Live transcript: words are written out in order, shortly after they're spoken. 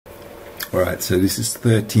Alright, so this is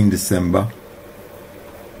 13 December,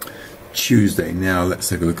 Tuesday. Now let's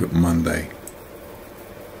take a look at Monday.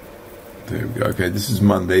 There we go. Okay, this is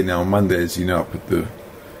Monday. Now Monday, as you know, I put the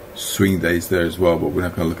swing days there as well, but we're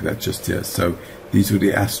not going to look at that just yet. So these were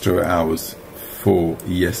the astro hours for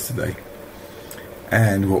yesterday.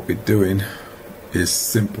 And what we're doing is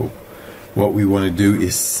simple. What we want to do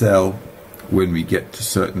is sell when we get to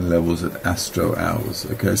certain levels at astro hours.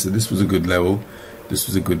 Okay, so this was a good level. This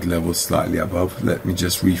was a good level, slightly above. Let me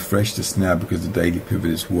just refresh this now because the daily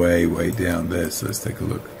pivot is way down there. So let's take a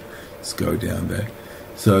look. Let's go down there.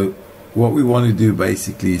 So what we want to do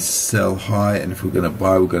basically is sell high, and if we're going to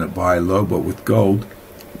buy low. But with gold,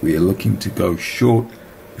 we are looking to go short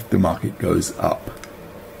if the market goes up,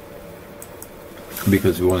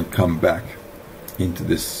 because we want to come back into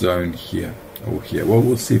this zone here or here. Well,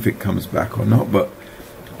 we'll see if it comes back or not, but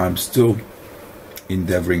I'm still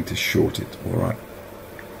endeavoring to short it. All right,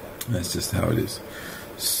 that's just how it is.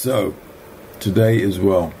 So today as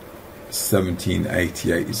well,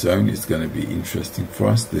 1788 zone is going to be interesting for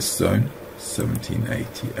us. This zone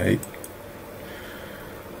 1788,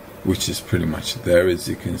 which is pretty much there, as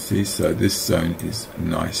you can see. So this zone is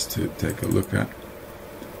nice to take a look at.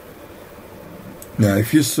 Now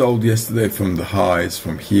if you sold yesterday from the highs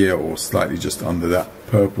from here or slightly just under that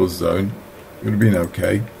purple zone, it would have been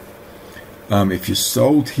okay. If you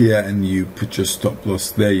sold here and you put your stop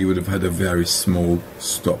loss there, you would have had a very small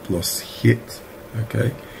stop loss hit.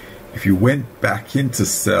 Okay, if you went back in to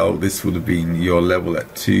sell, this would have been your level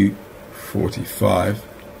at 245,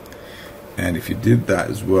 and if you did that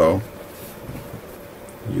as well,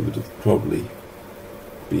 you would have probably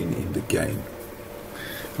been in the game.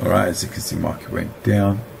 Alright, as you can see, market went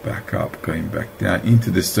down, back up, going back down into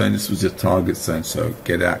this zone. This was your target zone, so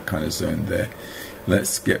get out kind of zone there.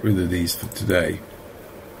 Let's get rid of these for today.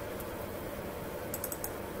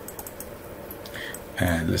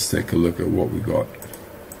 And let's take a look at what we got.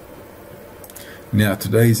 Now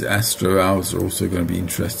today's astro hours are also going to be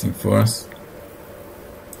interesting for us.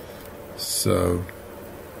 So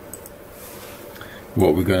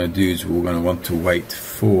what we're going to do is we're going to want to wait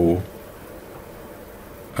for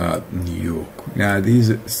New York. Now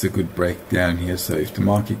it's a good breakdown here. So if the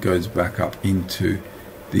market goes back up into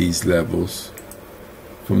these levels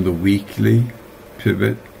from the weekly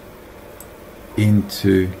pivot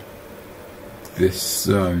into this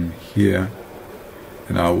zone here,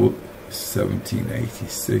 and I will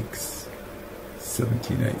 1786,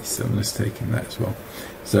 1787, let's take in that as well.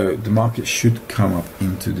 So the market should come up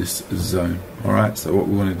into this zone. Alright, so what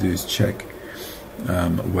we want to do is check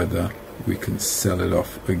whether we can sell it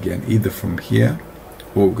off again, either from here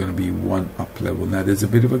or we're going to be one up level. Now there's a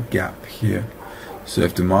bit of a gap here, so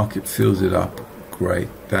if the market fills it up, great,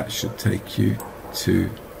 that should take you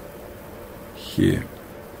to here.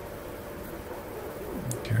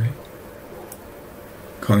 Okay,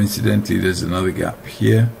 coincidentally there's another gap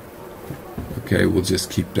here. Okay, we'll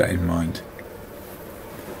just keep that in mind.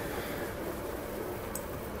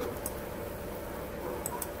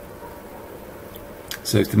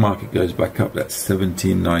 So if the market goes back up, that's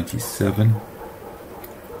 1797,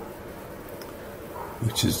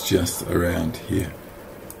 which is just around here.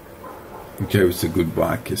 Okay, it's a good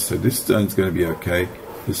buy case. So this zone's going to be okay.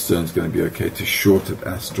 This zone's going to be okay to short at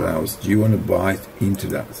astro hours. Do you want to buy into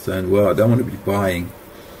that zone? Well, I don't want to be buying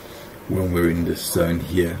when we're in this zone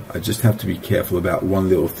here. I just have to be careful about one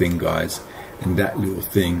little thing, guys, and that little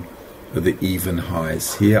thing are the even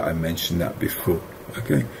highs. Here I mentioned that before.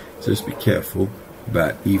 Okay, so just be careful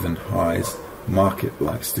about even highs. Market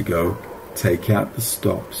likes to go take out the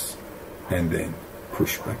stops and then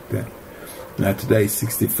push back there. Now today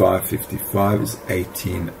 65.55 is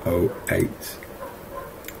 1808,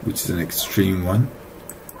 which is an extreme one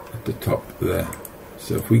at the top there.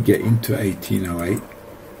 So if we get into 1808,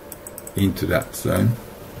 into that zone,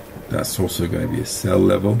 that's also going to be a sell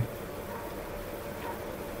level.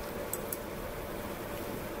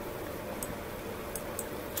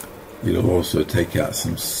 It'll also take out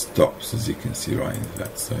some stops, as you can see, right into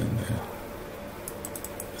that zone there.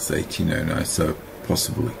 It's 1809, so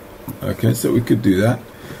possibly. Okay, so we could do that,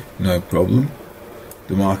 no problem.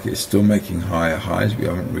 The market is still making higher highs. We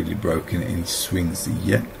haven't really broken any swings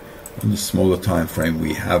yet. On the smaller time frame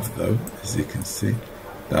we have, though, as you can see,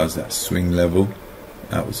 that was that swing level.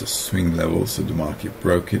 That was a swing level, so the market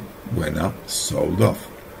broke it, went up, sold off.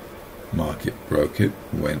 Market broke it,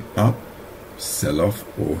 went up, sell off,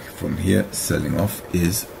 or from here selling off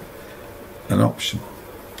is an option.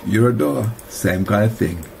 Euro dollar, same kind of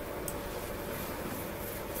thing.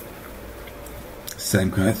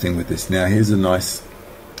 Same kind of thing with this. Now here's a nice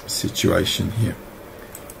situation here.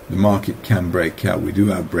 The market can break out. We do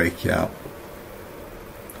have breakout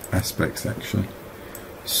aspects actually.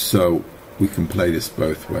 So we can play this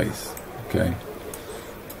both ways, okay?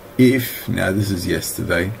 If, now this is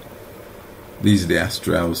yesterday, these are the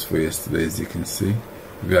astro hours for yesterday, as you can see,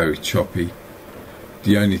 very choppy.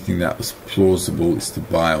 The only thing that was plausible is to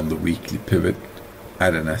buy on the weekly pivot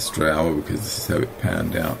at an astro hour, because this is how it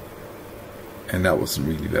panned out, and that wasn't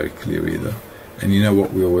really very clear either. And you know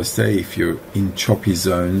what we always say, if you're in choppy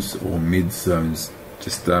zones or mid zones,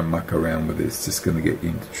 just don't muck around with it, it's just going to get you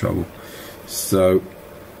into trouble. So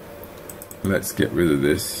let's get rid of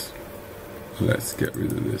this. Let's get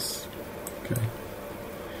rid of this. Okay.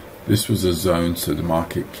 This was a zone, so the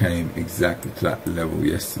market came exactly to that level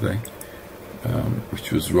yesterday,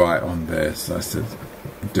 which was right on there. So I said,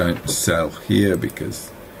 don't sell here,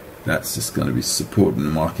 because that's just going to be support, and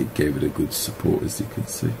the market gave it a good support, as you can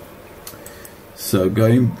see. So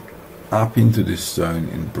going up into this zone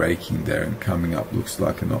and breaking there and coming up looks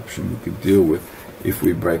like an option we could deal with if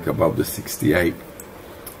we break above the 68,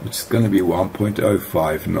 which is going to be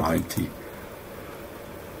 1.0590.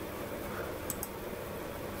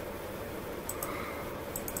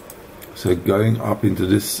 So going up into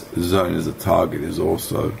this zone as a target is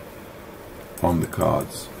also on the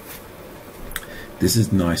cards. This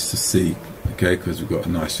is nice to see, okay, because we've got a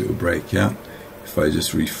nice little breakout. If I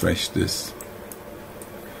just refresh this,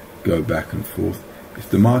 go back and forth, if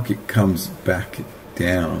the market comes back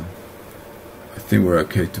down, I think we're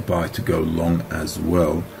okay to buy, to go long as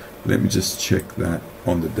well. Let me just check that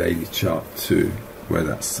on the daily chart too, where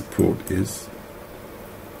that support is.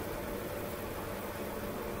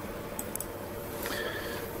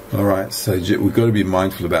 Alright, so we've got to be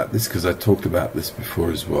mindful about this, because I talked about this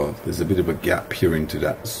before as well. There's a bit of a gap here into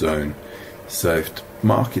that zone. So if the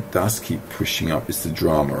market does keep pushing up, it's the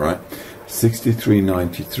drama, right?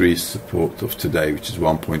 63.93 is support of today, which is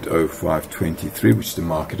 1.0523, which the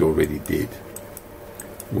market already did.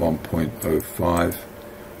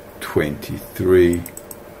 1.0523,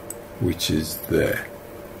 which is there.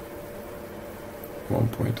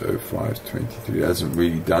 1.0523 hasn't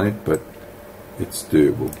really done it, but it's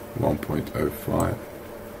doable.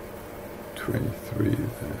 1.0523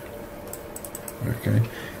 there. Okay,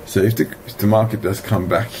 so if the market does come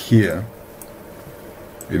back here,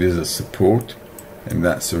 it is a support, and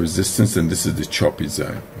that's a resistance, and this is the choppy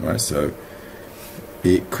zone, right? So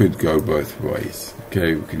it could go both ways.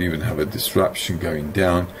 Okay, we can even have a disruption going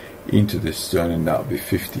down into this zone, and that'll be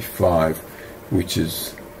 55, which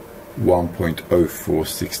is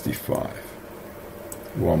 1.0465.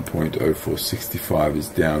 1.0465 is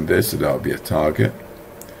down there, so that'll be a target.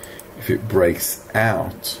 If it breaks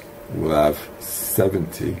out, we'll have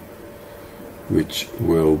 70, which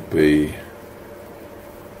will be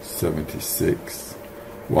 76,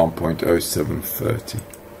 1.0730,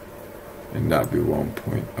 and that'll be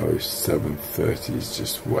 1.0730 is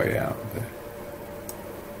just way out there.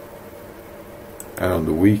 And on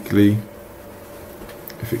the weekly,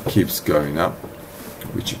 if it keeps going up,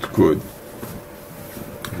 which it could,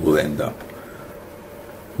 we'll end up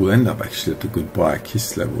actually at the good buy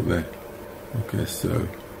kiss level there. Okay, so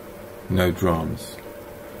no dramas.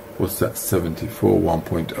 What's that? 74,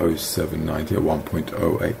 1.0790, or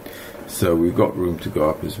 1.08. So we've got room to go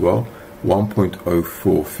up as well.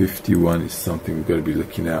 1.0451 is something we've got to be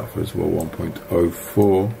looking out for as well.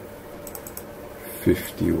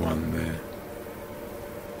 1.0451 there.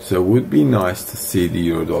 So it would be nice to see the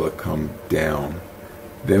euro dollar come down.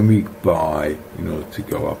 Then we buy in order to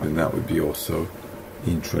go up, and that would be also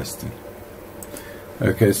interesting.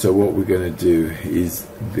 Okay, so what we're going to do is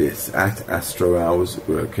this. At astro hours,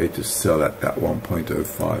 we're okay to sell at that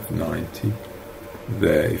 1.0590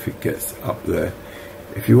 there if it gets up there.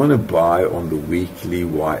 If you want to buy on the weekly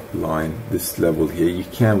white line, this level here, you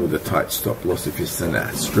can with a tight stop loss if it's an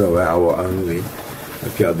astro hour only.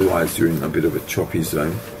 Okay, otherwise you're in a bit of a choppy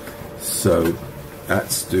zone. So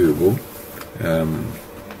that's doable.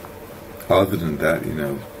 Other than that, you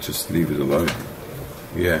know, just leave it alone.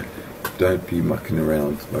 Yeah, don't be mucking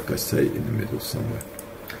around, like I say, in the middle somewhere.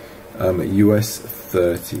 US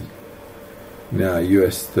 30. Now,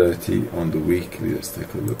 US 30 on the weekly, let's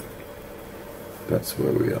take a look. That's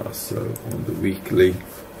where we are. So on the weekly,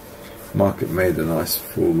 market made a nice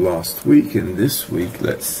fall last week, and this week,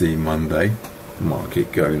 let's see, Monday,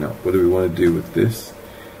 market going up. What do we want to do with this?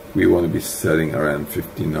 We want to be selling around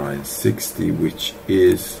 59.60, which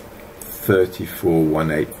is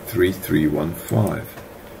 34.183315.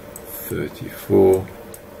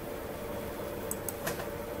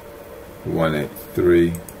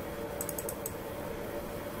 34.183.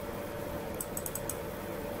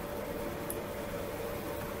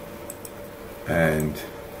 And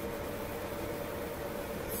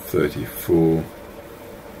 34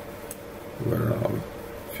 Where are we?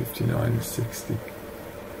 59.60.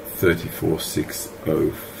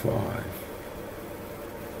 34.605.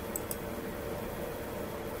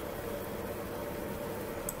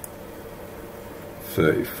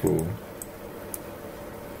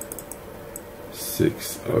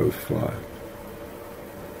 34.605.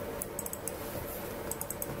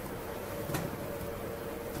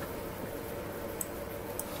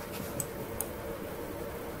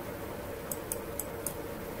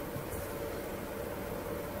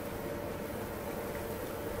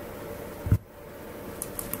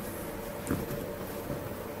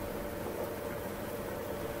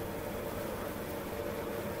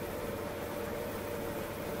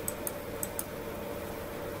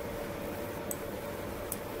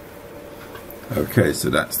 Okay, so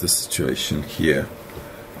that's the situation here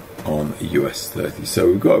on US 30. So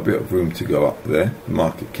we've got a bit of room to go up there. The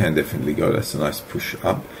market can definitely go. That's a nice push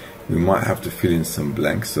up. We might have to fill in some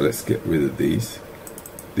blanks, so let's get rid of these.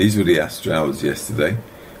 These were the Astro hours yesterday,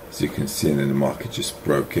 as you can see, and then the market just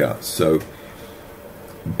broke out. So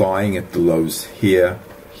buying at the lows here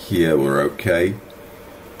were okay.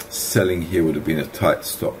 Selling here would have been a tight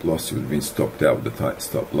stop loss. It would have been stopped out with a tight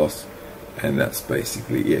stop loss. And that's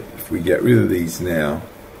basically it. If we get rid of these now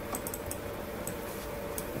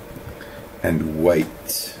and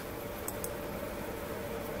wait,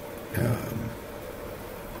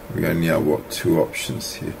 we only have what, two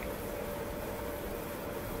options here.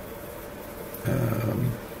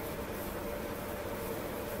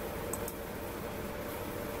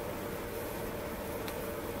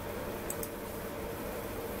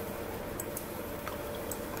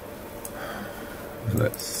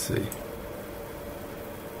 Let's see.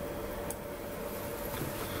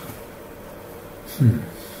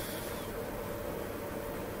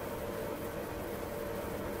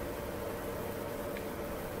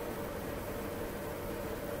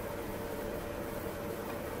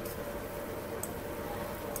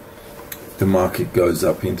 The market goes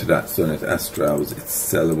up into that zone at Astro hours,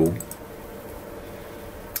 it's sellable.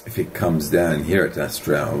 If it comes down here at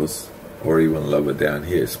Astro hours, or even lower down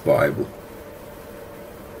here, it's buyable.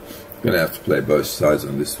 Going to have to play both sides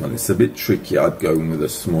on this one. It's a bit tricky. I'd go in with a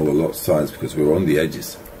smaller lot size because we're on the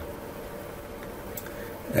edges,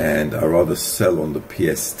 and I rather sell on the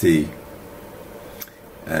PST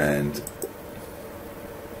and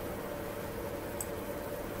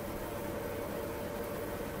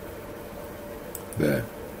there,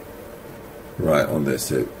 right on there.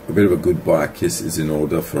 So a bit of a good buy kiss is in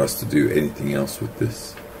order for us to do anything else with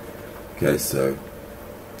this. Okay, so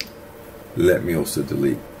let me also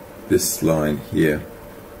delete this line here.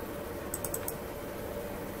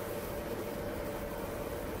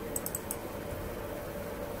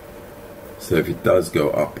 So if it does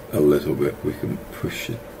go up a little bit, we can push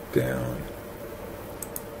it down.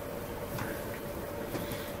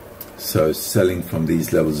 So selling from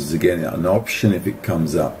these levels is again an option if it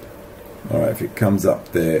comes up. Alright, if it comes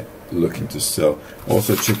up there, looking to sell.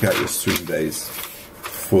 Also check out your swing days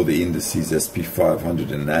for the indices SP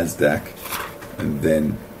 500 and NASDAQ, and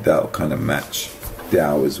then that'll kind of match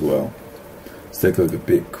Dow as well. Let's take a look at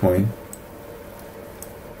Bitcoin.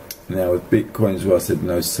 Now with Bitcoin as well, I said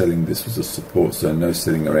no selling. This was a support zone, no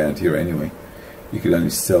selling around here anyway. You can only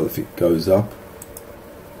sell if it goes up,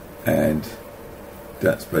 and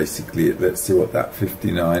that's basically it. Let's see what that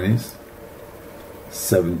 59 is.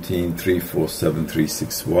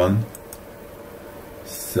 17,347,361.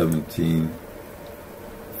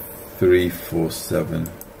 17,347.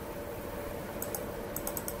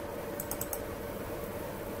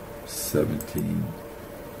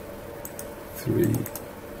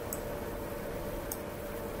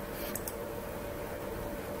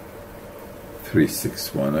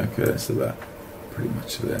 17,361. Okay, so that pretty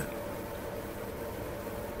much there.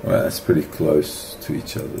 Well, that's pretty close to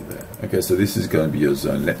each other there. Okay, so this is going to be your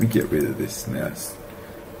zone. Let me get rid of this now.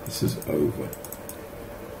 This is over.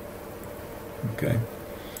 Okay,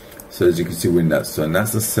 so as you can see, we're in that zone.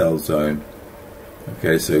 That's the sell zone.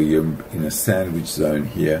 Okay, so you're in a sandwich zone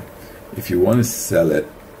here. If you want to sell it,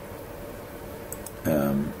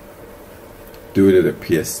 do it at a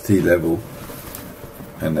PST level,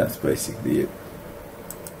 and that's basically it.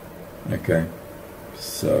 Okay,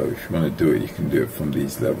 so if you want to do it, you can do it from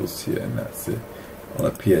these levels here, and that's it. On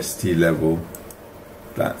a PST level,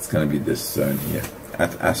 that's going to be this zone here.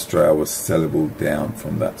 At Astro hours, sellable down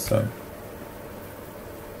from that zone.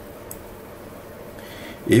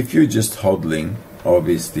 If you're just hodling,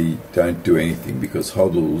 obviously don't do anything, because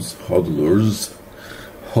hodlers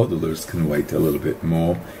can wait a little bit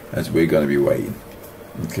more, as we're going to be waiting.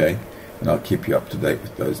 Okay, and I'll keep you up to date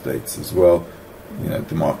with those dates as well. You know,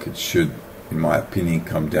 the market should in my opinion,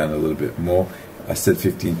 come down a little bit more. I said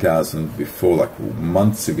 15,000 before, like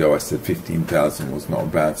months ago. I said 15,000 was not a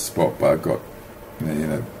bad spot, but I got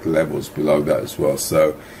levels below that as well.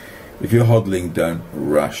 So if you're hodling, don't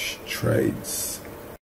rush trades.